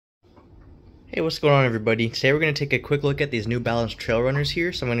Hey, what's going on everybody? Today we're going to take a quick look at these New Balance Trail Runners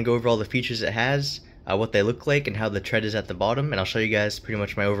here. So I'm going to go over all the features it has, what they look like, and how the tread is at the bottom, and I'll show you guys pretty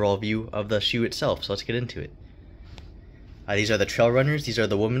much my overall view of the shoe itself. So let's get into it. These are the Trail Runners. These are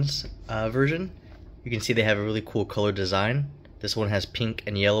the women's version. You can see they have a really cool color design. This one has pink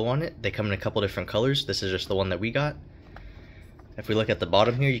and yellow on it. They come in a couple different colors. This is just the one that we got. If we look at the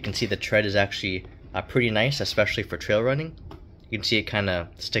bottom here, you can see the tread is actually pretty nice, especially for trail running. You can see it kind of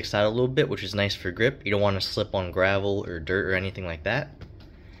sticks out a little bit, which is nice for grip. You don't want to slip on gravel or dirt or anything like that.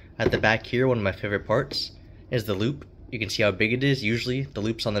 At the back here, one of my favorite parts is the loop. You can see how big it is. Usually the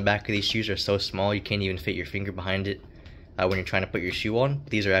loops on the back of these shoes are so small you can't even fit your finger behind it when you're trying to put your shoe on.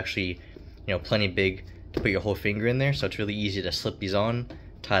 These are actually, plenty big to put your whole finger in there, so it's really easy to slip these on,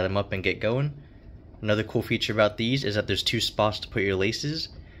 tie them up, and get going. Another cool feature about these is that there's two spots to put your laces.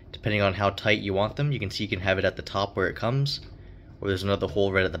 Depending on how tight you want them, you can see you can have it at the top where it comes, or there's another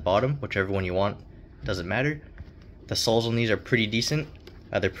hole right at the bottom. Whichever one you want, doesn't matter. The soles on these are pretty decent.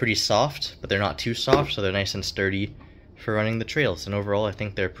 They're pretty soft, but they're not too soft, so they're nice and sturdy for running the trails. And overall, I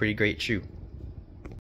think they're a pretty great shoe.